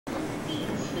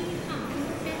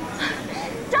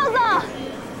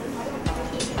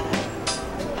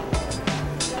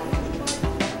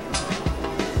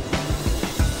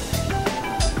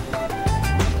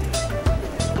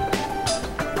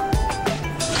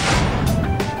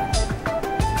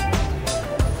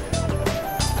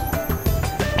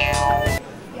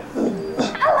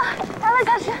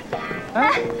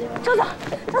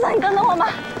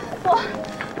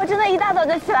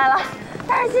就起来了，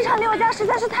但是机场离我家实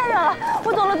在是太远了，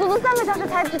我走了足足3个小时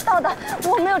才到的。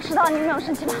我没有迟到，你没有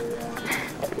生气吧？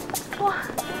哇，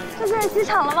这就是机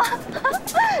场了吗？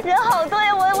人好多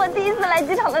呀！我第一次来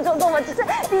机场的周总，我这是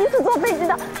第一次坐飞机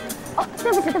的。哦，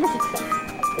对不起，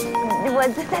我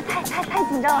这太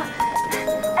紧张了。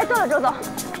哎，对了，周总，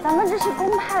咱们这是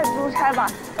公派出差吧？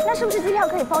那是不是机票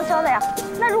可以报销的呀？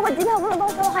那如果机票不能报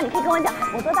销的话，你可以跟我讲，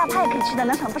我坐大巴也可以去的，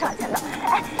能省不少钱的。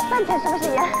哎，饭钱是不是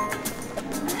也？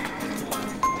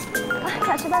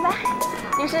小石，拜拜。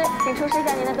女士，请出示一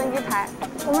下您的登机牌。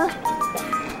我们，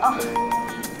哦。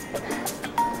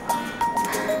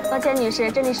抱歉，女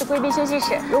士，这里是贵宾休息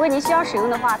室。如果您需要使用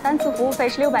的话，单次服务费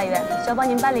是600元，需要帮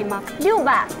您办理吗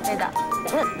？600，对的。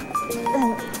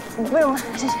不用了，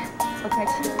谢谢。不客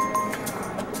气。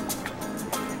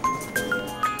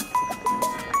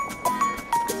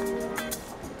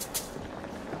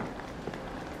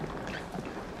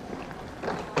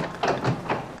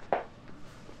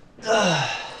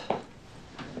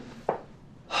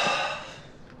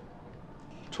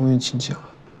终于清醒了。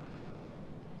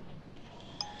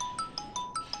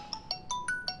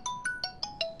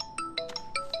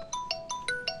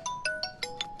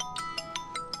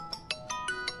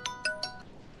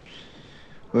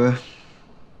喂，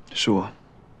是我。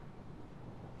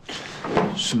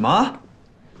什么？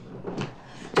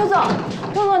周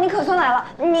总，你可算来了，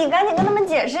你赶紧跟他们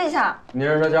解释一下。你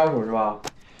是他家属是吧？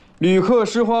旅客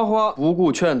施花花不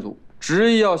顾劝阻，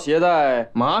执意要携带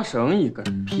麻绳1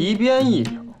根、皮鞭1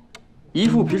条、1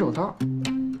副皮手套、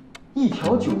1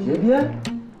条9节鞭，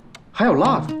还有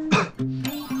蜡烛。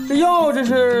这药这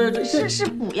是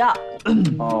补药。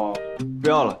哦，不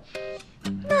要了。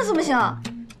那怎么行？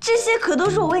这些可都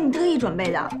是我为你特意准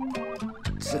备的。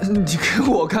你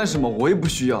给我干什么？我也不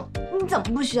需要。你怎么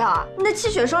不需要啊？你的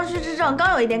气血双虚之症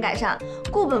刚有一点改善，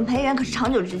固本培元可是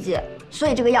长久之计，所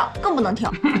以这个药更不能停。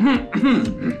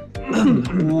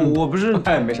我不是……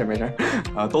哎，没事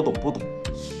啊，都懂。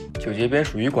9节鞭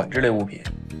属于管制类物品，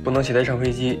不能携带上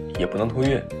飞机，也不能托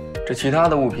运。这其他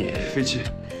的物品，飞机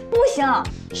不行。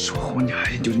石花花，你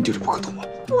还研究这不可懂吗？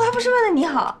我还不是为了你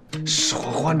好。石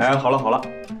花花，哎，好了。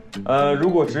如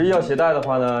果执意要携带的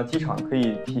话呢，机场可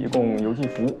以提供邮寄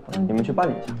服务，你们去办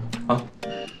理一下啊。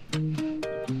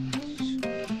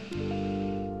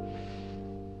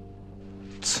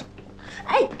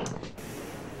哎，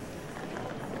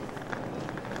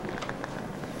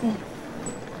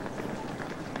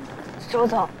周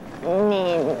总，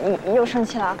你又生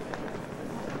气了？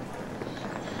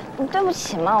对不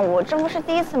起嘛，我这不是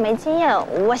第一次没经验，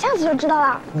我下次就知道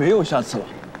了。没有下次了。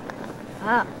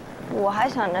啊，我还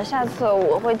想着下次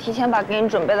我会提前把给你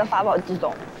准备的法宝寄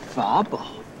走。法宝？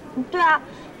对啊，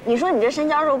你说你这身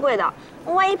娇肉贵的，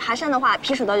万一爬山的话，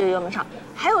皮手刀就用得上，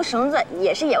还有绳子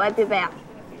也是野外必备啊。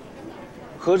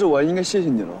合着我还应该谢谢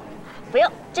你了。不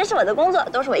用，这是我的工作，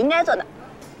都是我应该做的。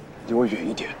离我远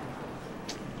一点。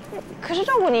可是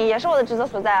照顾你也是我的职责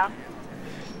所在啊。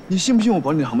你信不信我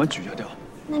把你的航班取消掉？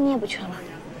那你也不缺了。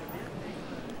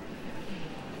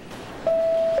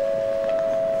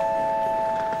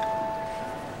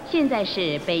现在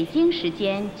是北京时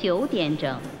间9点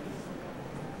整。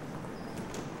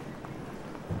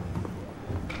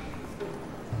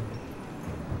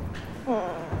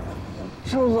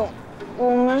周总，我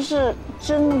们是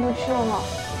真的不去了吗？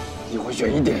离我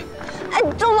远一点！哎，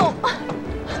周总，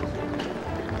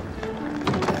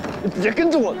你别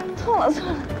跟着我！错了。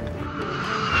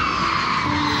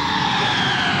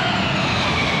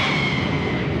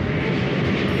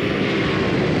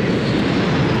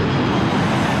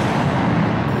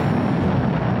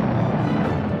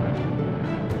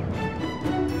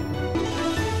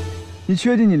你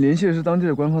确定你联系的是当地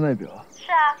的官方代表？是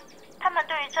啊，他们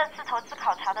对于这次投资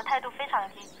考察的态度非常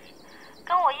积极，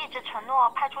跟我一直承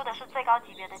诺派出的是最高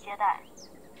级别的接待。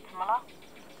怎么了？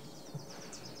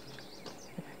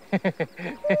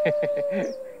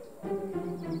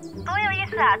多有意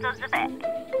思啊，周志北！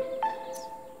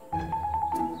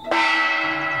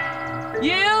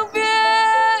迎宾！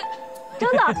周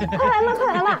总，快来嘛，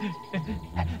快来嘛！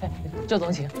周总，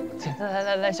请，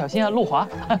来，小心啊，路滑。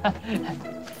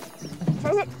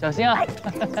小心啊！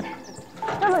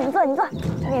周总，你坐，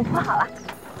我给你铺好了。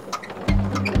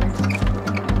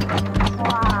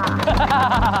哇！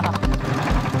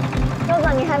周总，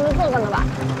你还没坐过呢吧？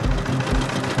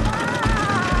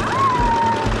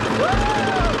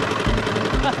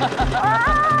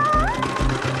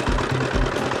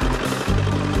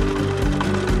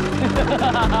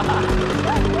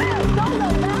周总，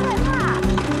不要害怕。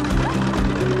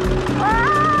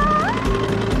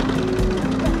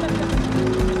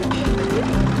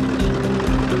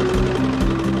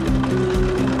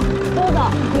周总，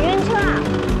你晕车啊？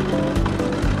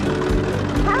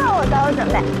早有准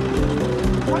备。来，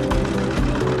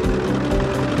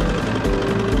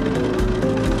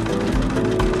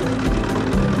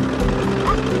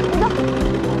你走。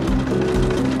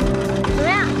怎么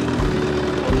样？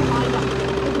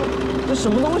这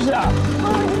什么东西啊？好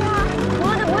好听啊，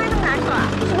摸着不会那么难受了，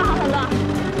是吧，好朋友？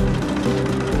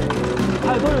还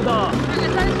有多久到？还有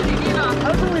30里地呢。还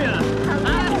有这么远？